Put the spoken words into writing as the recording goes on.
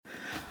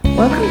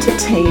Welcome to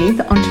Tea,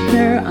 the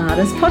Entrepreneurial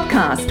Artist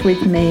Podcast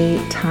with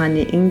me,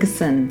 Tanya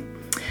Ingerson.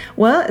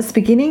 Well, it's the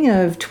beginning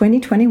of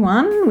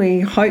 2021. We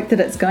hope that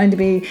it's going to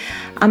be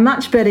a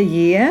much better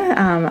year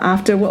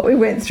after what we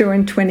went through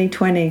in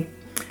 2020.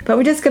 But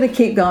we just got to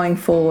keep going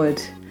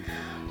forward.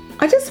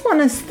 I just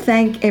want to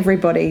thank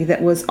everybody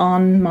that was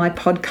on my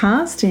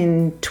podcast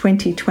in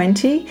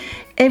 2020.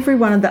 Every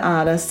one of the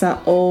artists are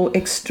all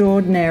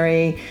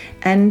extraordinary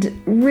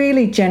and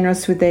really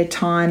generous with their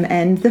time,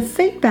 and the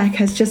feedback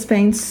has just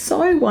been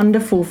so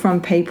wonderful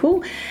from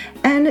people,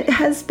 and it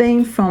has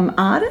been from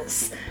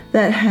artists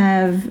that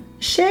have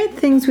shared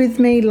things with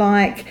me,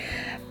 like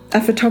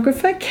a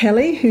photographer,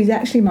 Kelly, who's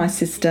actually my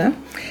sister,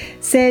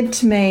 said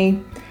to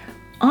me,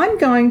 I'm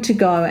going to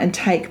go and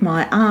take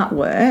my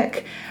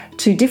artwork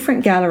to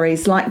different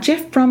galleries like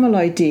Jeff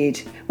Brummelow did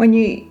when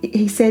you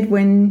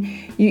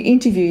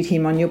interviewed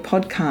him on your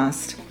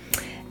podcast.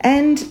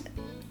 And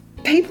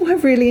people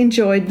have really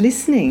enjoyed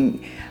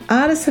listening.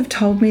 Artists have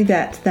told me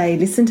that they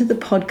listen to the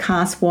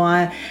podcast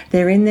while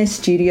they're in their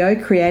studio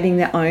creating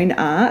their own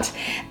art.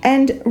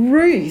 And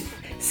Ruth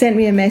sent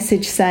me a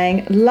message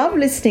saying, love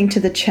listening to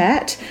the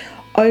chat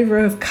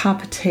over a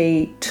cup of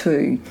tea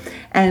too.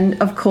 And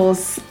of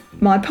course,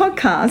 my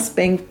podcast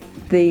being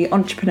the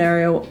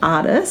Entrepreneurial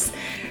Artist,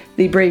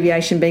 the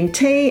abbreviation being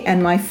tea,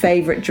 and my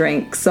favourite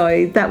drink.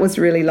 So that was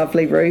really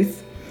lovely,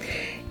 Ruth.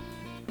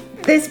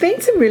 There's been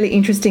some really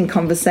interesting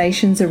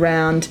conversations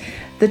around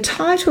the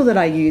title that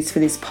I use for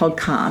this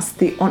podcast,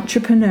 the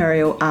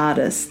Entrepreneurial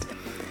Artist.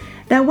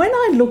 Now, when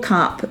I look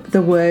up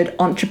the word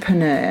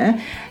entrepreneur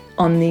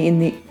in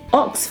the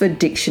Oxford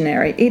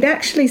Dictionary, it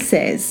actually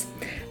says,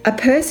 a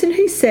person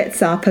who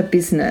sets up a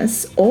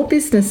business or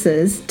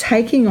businesses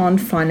taking on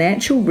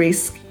financial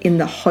risk in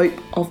the hope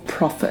of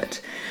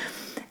profit.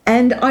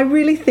 And I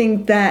really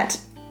think that,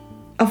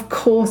 of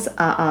course,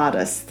 are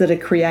artists that are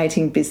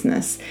creating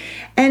business.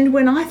 And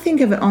when I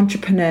think of an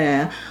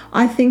entrepreneur,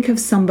 I think of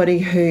somebody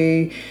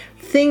who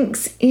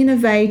thinks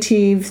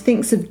innovative,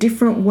 thinks of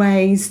different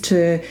ways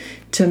to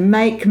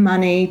make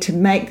money, to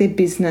make their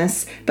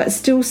business, but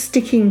still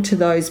sticking to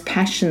those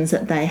passions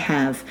that they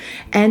have.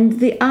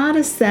 And the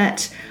artists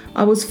that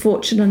I was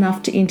fortunate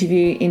enough to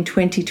interview in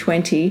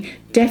 2020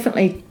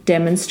 definitely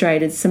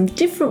demonstrated some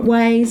different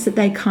ways that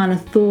they kind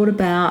of thought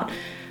about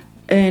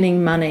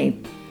earning money.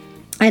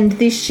 And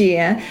this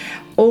year,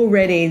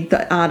 already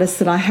the artists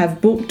that I have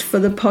booked for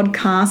the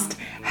podcast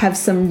have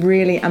some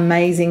really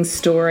amazing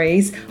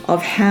stories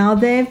of how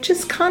they've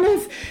just kind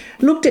of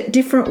looked at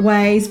different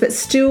ways, but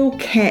still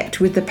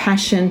kept with the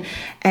passion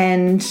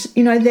and,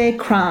 their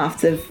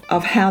craft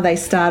of how they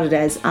started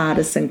as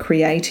artists and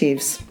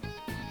creatives.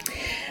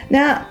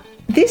 Now,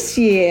 this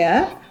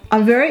year,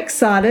 I'm very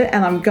excited,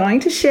 and I'm going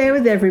to share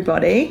with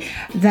everybody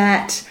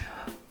that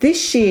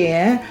this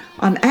year,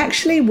 I'm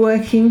actually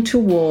working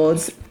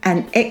towards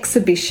an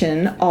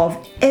exhibition of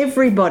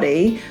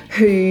everybody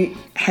who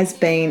has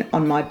been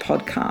on my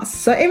podcast.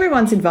 So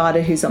everyone's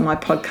invited who's on my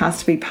podcast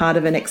to be part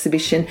of an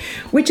exhibition,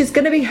 which is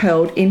going to be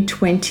held in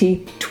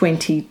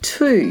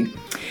 2022.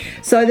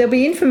 So there'll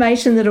be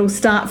information that will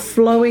start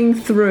flowing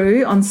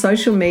through on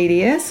social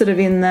media, sort of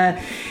in the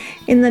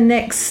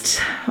next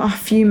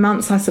few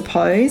months, I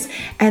suppose.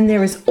 And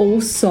there is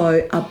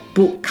also a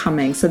book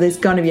coming. So there's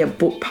going to be a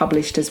book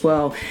published as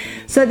well.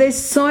 So there's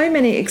so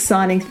many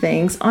exciting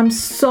things. I'm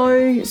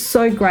so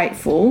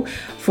grateful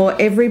for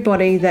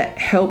everybody that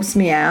helps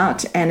me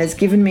out and has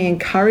given me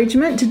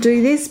encouragement to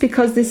do this,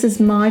 because this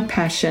is my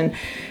passion,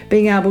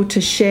 being able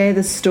to share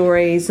the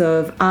stories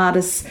of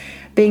artists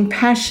being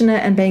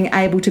passionate and being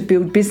able to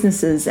build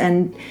businesses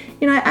and,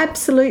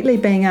 absolutely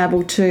being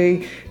able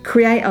to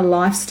create a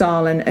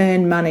lifestyle and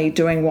earn money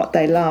doing what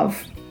they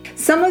love.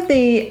 Some of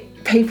the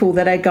people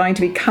that are going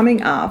to be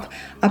coming up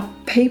are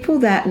people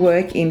that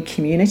work in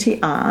community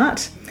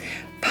art,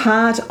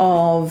 part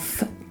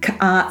of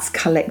arts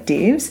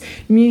collectives,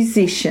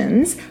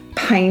 musicians,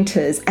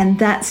 painters, and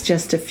that's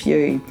just a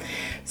few.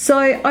 So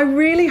I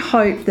really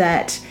hope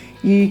that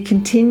you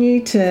continue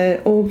to,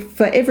 or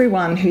for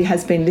everyone who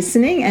has been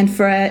listening and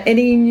for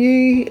any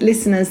new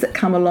listeners that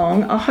come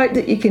along, I hope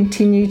that you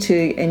continue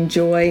to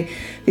enjoy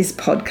this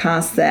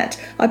podcast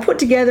that I put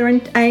together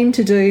and aim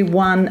to do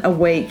one a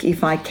week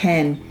if I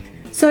can.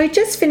 So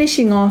just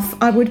finishing off,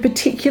 I would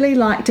particularly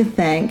like to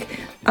thank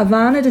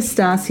Ivana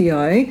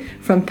D'Estasio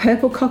from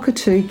Purple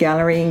Cockatoo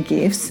Gallery and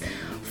Gifts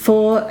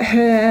for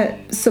her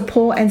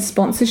support and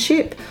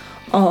sponsorship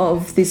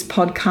of this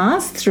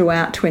podcast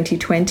throughout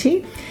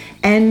 2020.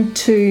 And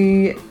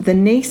to the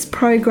Nice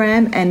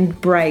program and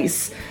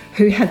Brace,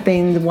 who have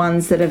been the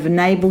ones that have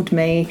enabled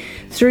me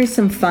through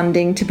some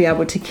funding to be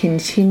able to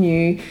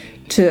continue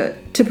to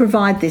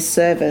provide this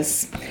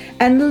service.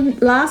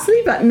 And lastly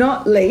but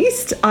not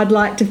least, I'd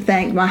like to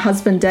thank my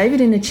husband David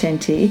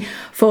Innocenti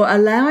for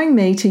allowing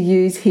me to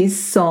use his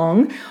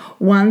song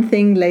One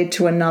Thing Led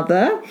to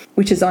Another,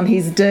 which is on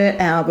his Dirt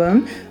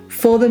album,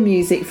 for the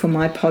music for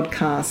my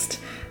podcast.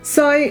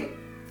 So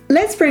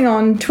let's bring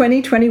on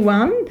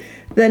 2021.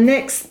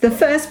 The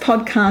first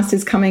podcast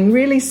is coming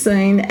really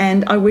soon,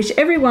 and I wish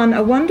everyone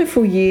a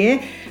wonderful year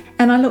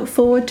And I look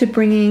forward to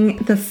bringing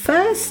the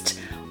first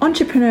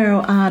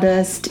Entrepreneurial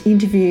Artist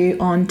interview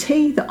on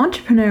T, the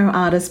Entrepreneurial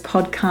Artist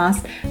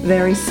podcast,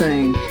 very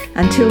soon.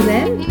 Until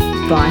then,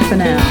 bye for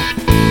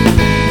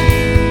now.